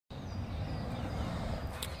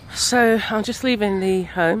So I'm just leaving the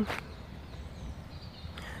home,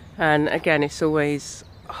 and again it's always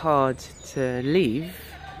hard to leave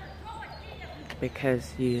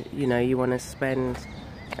because you want to spend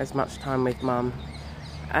as much time with mum,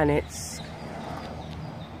 and it's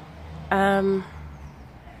a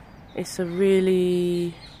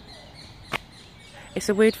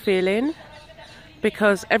weird feeling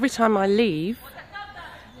because every time I leave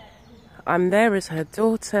I'm there as her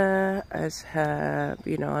daughter, as her,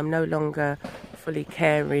 I'm no longer fully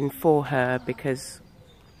caring for her because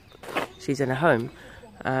she's in a home.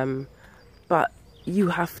 But you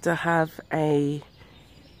have to have it's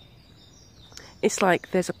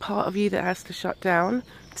like there's a part of you that has to shut down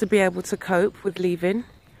to be able to cope with leaving.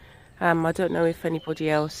 I don't know if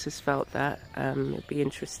anybody else has felt that. It'd be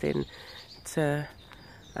interesting to,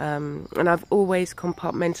 and I've always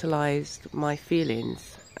compartmentalized my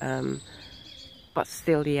feelings. But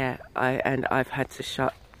still, yeah, I've had to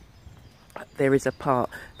shut. There is a part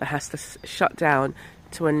that has to shut down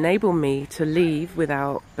to enable me to leave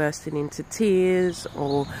without bursting into tears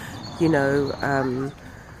or,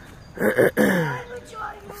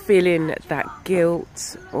 feeling that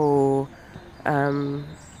guilt or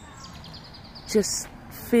just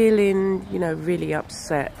feeling, really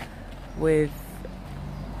upset with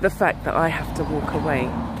the fact that I have to walk away.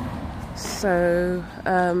 So,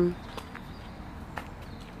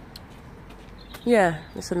 yeah,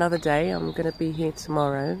 it's another day. I'm going to be here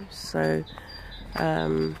tomorrow, so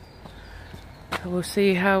we'll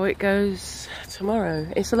see how it goes tomorrow.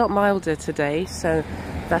 It's a lot milder today, so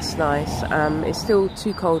that's nice. It's still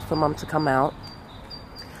too cold for mum to come out,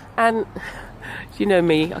 and you know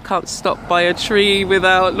me, I can't stop by a tree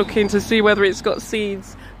without looking to see whether it's got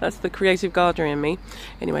seeds. That's the creative gardener in me.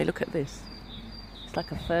 Anyway, look at this. It's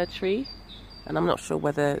like a fir tree, and I'm not sure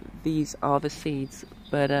whether these are the seeds,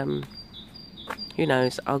 but who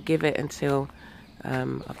knows. I'll give it until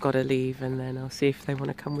I've got to leave, and then I'll see if they want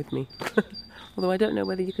to come with me. Although I don't know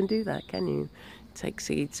whether you can do that, can you? Take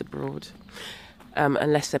seeds abroad,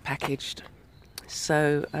 unless they're packaged.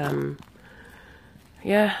 So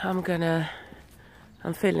yeah, I'm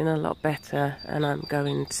feeling a lot better, and I'm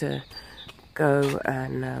going to go,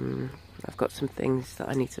 and I've got some things that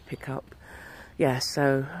I need to pick up. Yeah,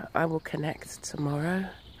 so I will connect tomorrow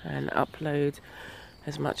and upload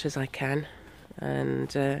as much as I can,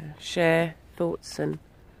 and share thoughts, and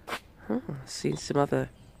seen some other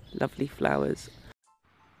lovely flowers.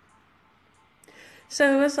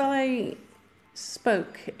 So as I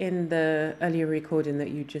spoke in the earlier recording that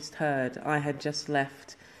you just heard, I had just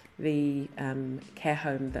left the care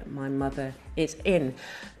home that my mother is in,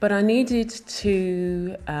 but I needed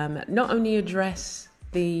to not only address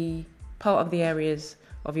the part of the areas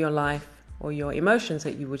of your life or your emotions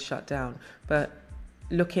that you would shut down, but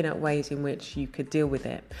looking at ways in which you could deal with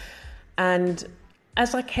it. And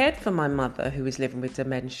as I cared for my mother, who is living with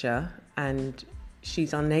dementia and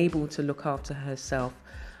she's unable to look after herself,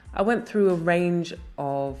 I went through a range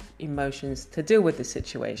of emotions to deal with the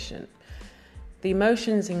situation. The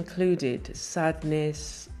emotions included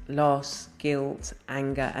sadness, loss, guilt,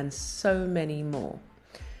 anger, and so many more.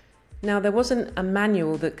 Now, there wasn't a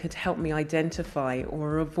manual that could help me identify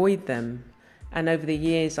or avoid them, and over the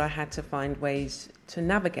years I had to find ways to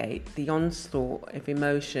navigate the onslaught of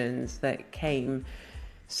emotions that came,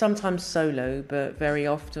 sometimes solo, but very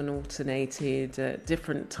often alternated at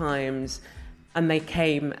different times, and they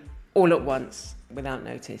came all at once without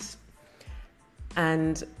notice.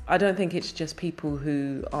 And I don't think it's just people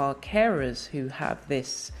who are carers who have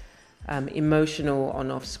this emotional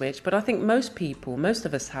on-off switch, but I think most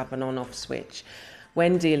of us have an on-off switch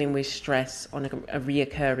when dealing with stress on a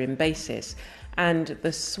reoccurring basis. And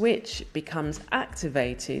the switch becomes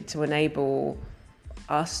activated to enable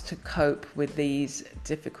us to cope with these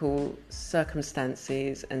difficult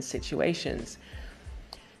circumstances and situations.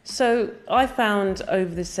 So I found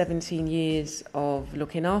over the 17 years of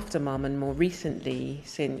looking after mum, and more recently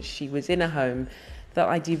since she was in a home, that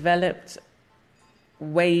I developed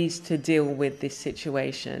ways to deal with this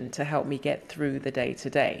situation to help me get through the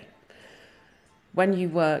day-to-day. When you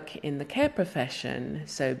work in the care profession,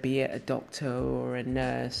 so be it a doctor or a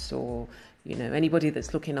nurse or anybody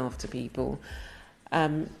that's looking after people,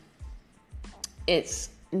 it's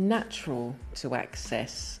natural to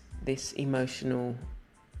access this emotional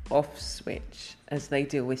off switch as they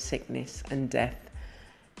deal with sickness and death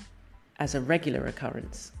as a regular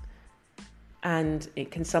occurrence. And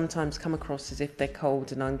it can sometimes come across as if they're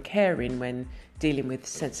cold and uncaring when dealing with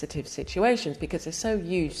sensitive situations, because they're so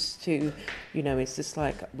used to, it's just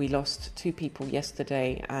like, we lost 2 people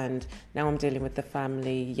yesterday and now I'm dealing with the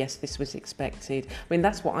family. Yes, this was expected. I mean,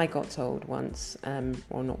 that's what I got told once,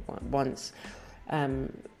 or not once,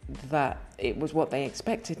 that it was what they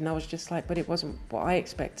expected. And I was just like, but it wasn't what I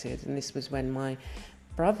expected. And this was when my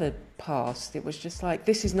brother passed. It was just like,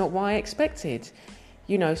 this is not what I expected.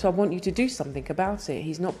 So I want you to do something about it.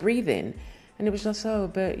 He's not breathing. And it was just,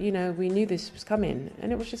 but, we knew this was coming.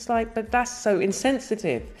 And it was just like, but that's so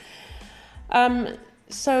insensitive.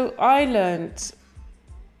 So I learned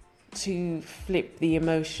to flip the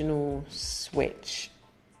emotional switch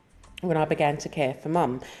when I began to care for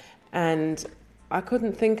Mum. And I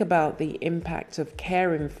couldn't think about the impact of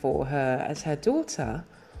caring for her as her daughter,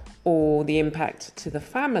 or the impact to the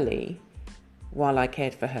family while I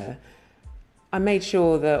cared for her. I made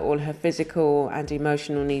sure that all her physical and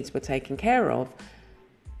emotional needs were taken care of,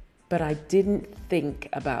 but I didn't think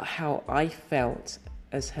about how I felt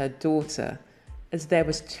as her daughter, as there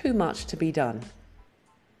was too much to be done.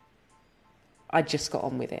 I just got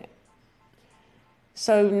on with it.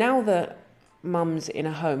 So now that Mum's in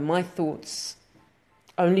a home, my thoughts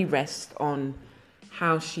only rest on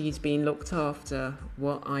how she's being looked after,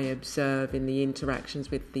 what I observe in the interactions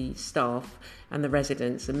with the staff and the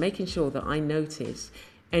residents, and making sure that I notice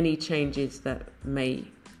any changes that may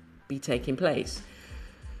be taking place.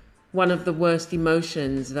 One of the worst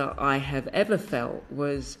emotions that I have ever felt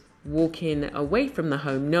was walking away from the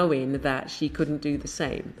home knowing that she couldn't do the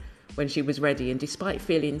same when she was ready. And despite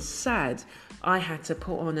feeling sad, I had to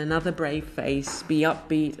put on another brave face, be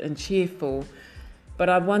upbeat and cheerful. But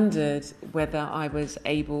I wondered whether I was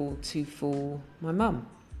able to fool my mum.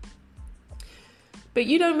 But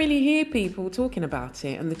you don't really hear people talking about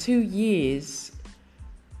it. And the 2 years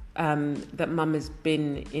that Mum has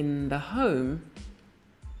been in the home,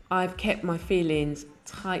 I've kept my feelings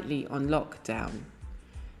tightly on lockdown.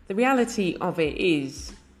 The reality of it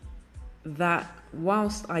is that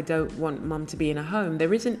whilst I don't want Mum to be in a home,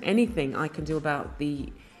 there isn't anything I can do about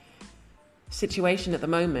the situation at the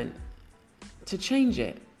moment to change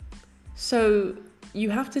it. So you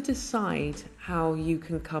have to decide how you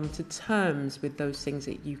can come to terms with those things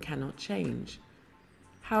that you cannot change,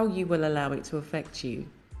 how you will allow it to affect you.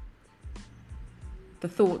 The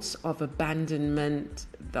thoughts of abandonment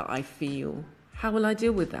that I feel, how will I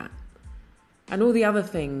deal with that? And all the other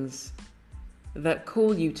things that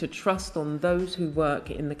call you to trust on those who work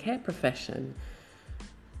in the care profession.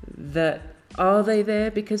 That are they there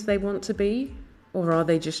because they want to be, or are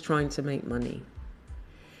they just trying to make money?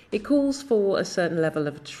 It calls for a certain level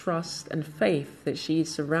of trust and faith that she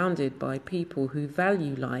is surrounded by people who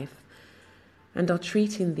value life and are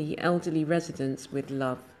treating the elderly residents with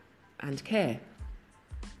love and care.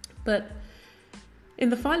 But in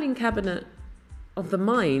the filing cabinet of the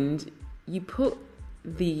mind, you put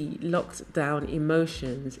the locked down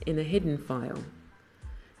emotions in a hidden file,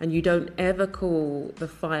 and you don't ever call the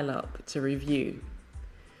file up to review.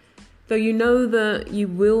 Though you know that you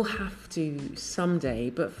will have to someday,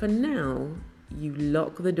 but for now, you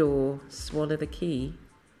lock the door, swallow the key.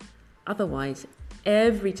 Otherwise,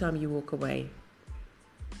 every time you walk away,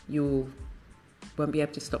 you won't be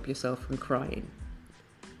able to stop yourself from crying.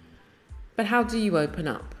 But how do you open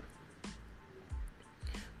up?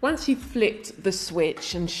 Once you've flipped the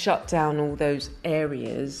switch and shut down all those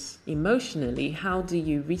areas emotionally, how do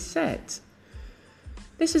you reset?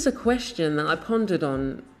 This is a question that I pondered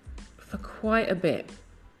on for quite a bit.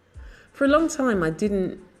 For a long time, I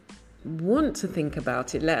didn't want to think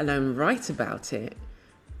about it, let alone write about it.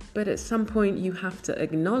 But at some point, you have to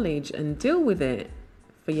acknowledge and deal with it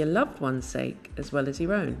for your loved one's sake as well as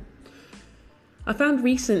your own. I found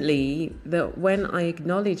recently that when I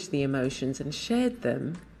acknowledged the emotions and shared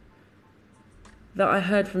them, that I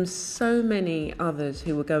heard from so many others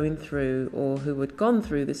who were going through or who had gone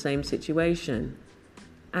through the same situation,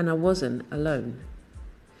 and I wasn't alone.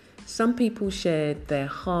 Some people shared their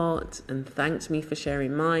heart and thanked me for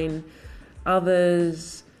sharing mine.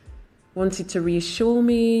 Others wanted to reassure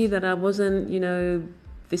me that I wasn't,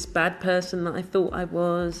 this bad person that I thought I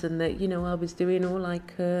was, and that, I was doing all I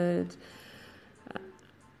could.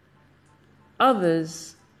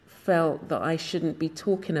 Others felt that I shouldn't be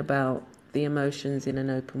talking about the emotions in an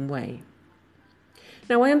open way.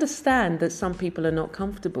 Now, I understand that some people are not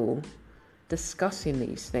comfortable discussing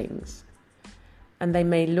these things, and they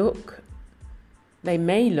may look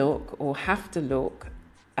or have to look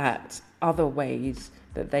at other ways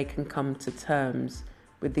that they can come to terms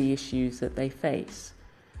with the issues that they face.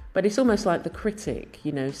 But it's almost like the critic,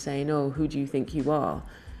 saying, "Oh, who do you think you are?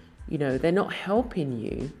 they're not helping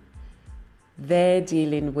you. They're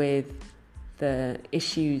dealing with the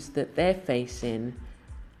issues that they're facing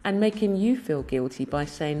and making you feel guilty by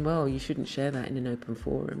saying, well, you shouldn't share that in an open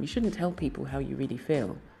forum. You shouldn't tell people how you really feel.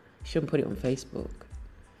 You shouldn't put it on Facebook.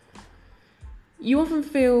 You often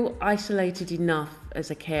feel isolated enough as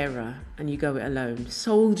a carer and you go it alone,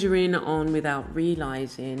 soldiering on without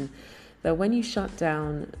realizing that when you shut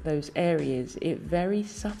down those areas, it very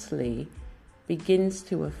subtly begins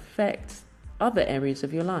to affect other areas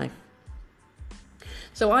of your life.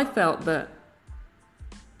 So I felt that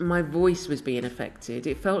my voice was being affected.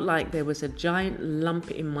 It felt like there was a giant lump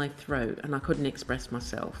in my throat and I couldn't express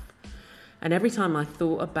myself. And every time I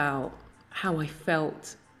thought about how I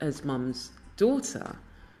felt as mum's daughter,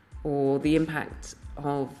 or the impact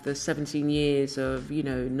of the 17 years of,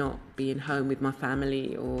 not being home with my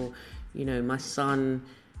family, or, my son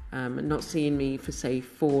not seeing me for, say,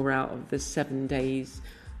 4 out of the 7 days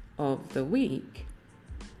of the week,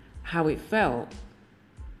 how it felt,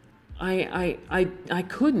 I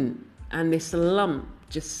couldn't. And this lump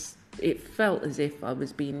it felt as if I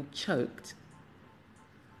was being choked.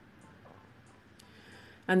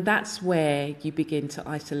 And that's where you begin to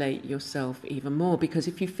isolate yourself even more, because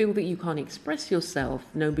if you feel that you can't express yourself,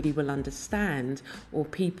 nobody will understand, or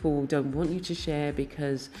people don't want you to share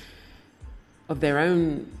because of their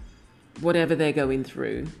own, whatever they're going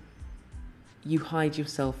through, you hide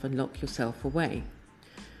yourself and lock yourself away.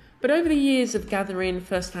 But over the years of gathering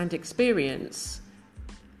first-hand experience,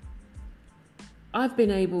 I've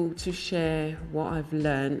been able to share what I've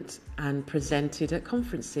learnt and presented at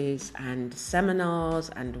conferences and seminars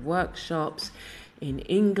and workshops in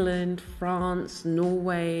England, France,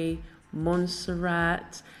 Norway,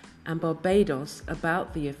 Montserrat, and Barbados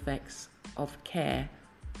about the effects of care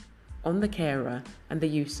on the carer and the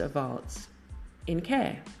use of arts in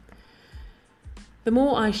care. The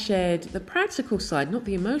more I shared the practical side, not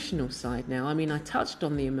the emotional side now, I touched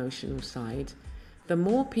on the emotional side, the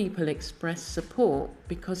more people expressed support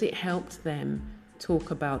because it helped them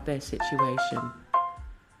talk about their situation.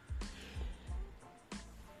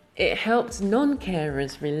 It helped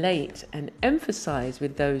non-carers relate and emphasize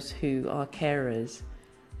with those who are carers,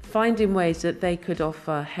 finding ways that they could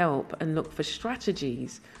offer help and look for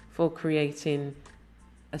strategies for creating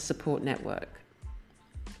a support network.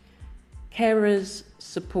 Carers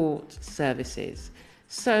support services.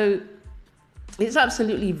 So it's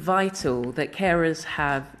absolutely vital that carers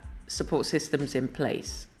have support systems in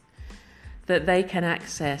place that they can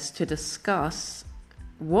access to discuss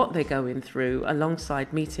what they're going through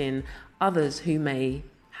alongside meeting others who may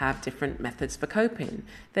have different methods for coping.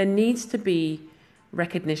 There needs to be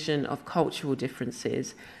recognition of cultural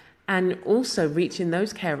differences and also reaching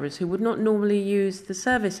those carers who would not normally use the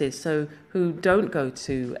services, so who don't go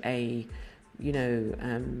to a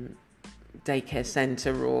daycare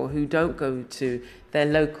centre, or who don't go to their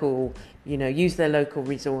local, use their local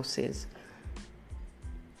resources.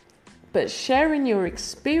 But sharing your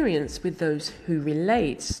experience with those who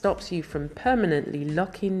relate stops you from permanently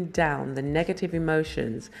locking down the negative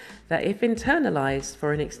emotions that, if internalized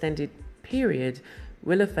for an extended period,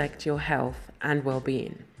 will affect your health and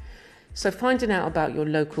well-being. So finding out about your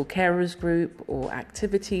local carers group or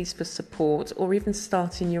activities for support, or even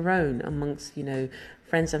starting your own amongst,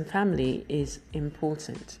 friends and family is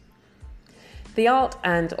important. The art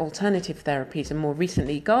and alternative therapies, and more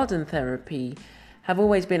recently garden therapy, have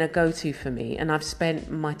always been a go-to for me, and I've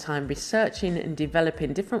spent my time researching and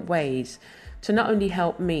developing different ways to not only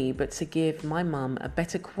help me, but to give my mum a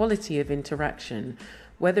better quality of interaction,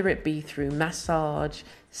 whether it be through massage,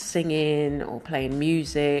 singing, or playing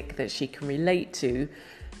music that she can relate to,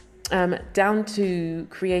 down to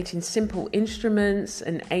creating simple instruments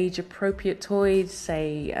and age-appropriate toys,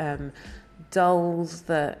 say dolls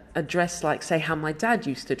that are dressed like, say, how my dad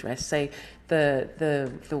used to dress, say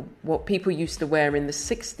the what people used to wear in the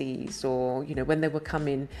 60s, or when they were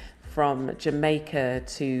coming from Jamaica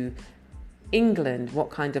to England, what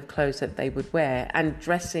kind of clothes that they would wear, and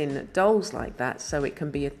dressing dolls like that so it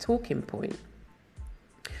can be a talking point.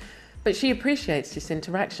 But she appreciates this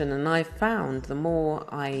interaction, and I've found the more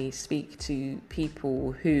I speak to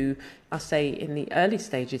people who are, say, in the early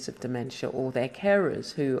stages of dementia, or their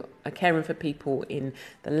carers who are caring for people in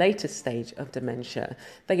the later stage of dementia,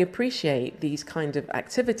 they appreciate these kind of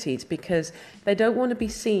activities because they don't want to be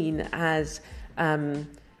seen as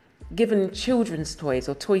given children's toys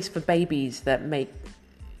or toys for babies that make,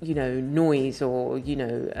 noise, or,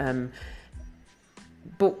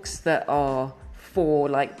 books that are for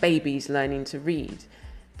like babies learning to read.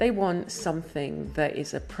 They want something that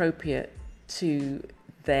is appropriate to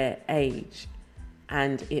their age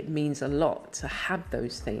and it means a lot to have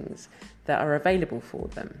those things that are available for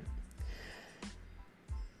them.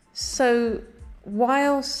 So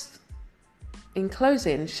whilst, in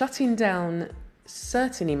closing, shutting down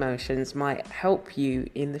certain emotions might help you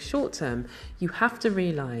in the short term, you have to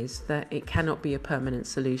realize that it cannot be a permanent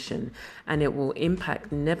solution, and it will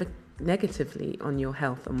impact negatively on your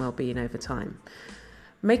health and well-being over time.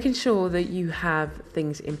 Making sure that you have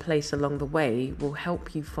things in place along the way will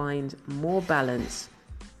help you find more balance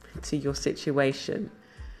to your situation.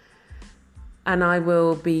 And I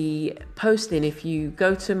will be posting, if you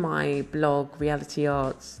go to my blog, Reality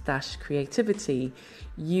Arts-Creativity,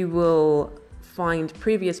 you will find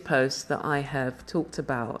previous posts that I have talked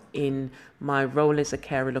about in my role as a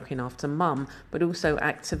carer looking after mum, but also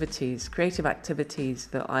creative activities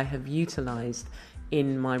that I have utilized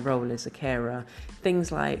in my role as a carer.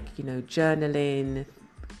 Things like, journaling,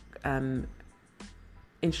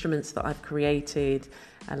 instruments that I've created,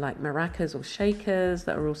 like maracas or shakers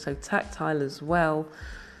that are also tactile as well.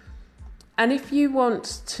 And if you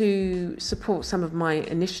want to support some of my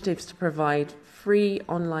initiatives to provide free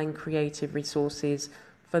online creative resources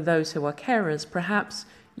for those who are carers, perhaps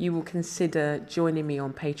you will consider joining me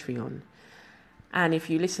on Patreon. And if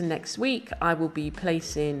you listen next week, I will be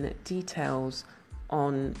placing details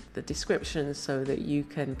on the description so that you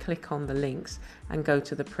can click on the links and go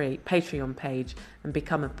to the Patreon page and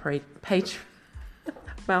become a patron.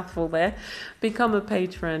 Mouthful there. Become a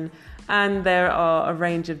patron, and there are a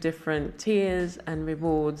range of different tiers and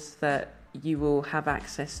rewards that you will have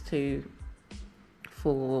access to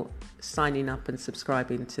for signing up and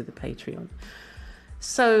subscribing to the Patreon.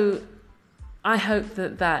 So I hope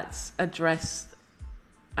that that's addressed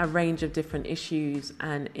a range of different issues,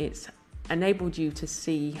 and it's enabled you to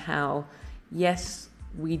see how, yes,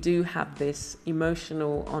 we do have this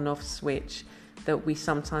emotional on-off switch that we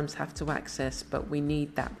sometimes have to access, but we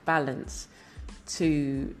need that balance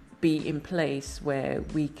to be in place where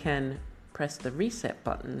we can press the reset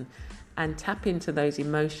button and tap into those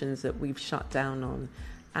emotions that we've shut down on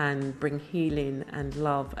and bring healing and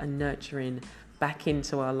love and nurturing back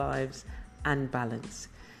into our lives and balance.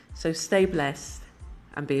 So stay blessed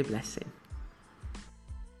and be a blessing.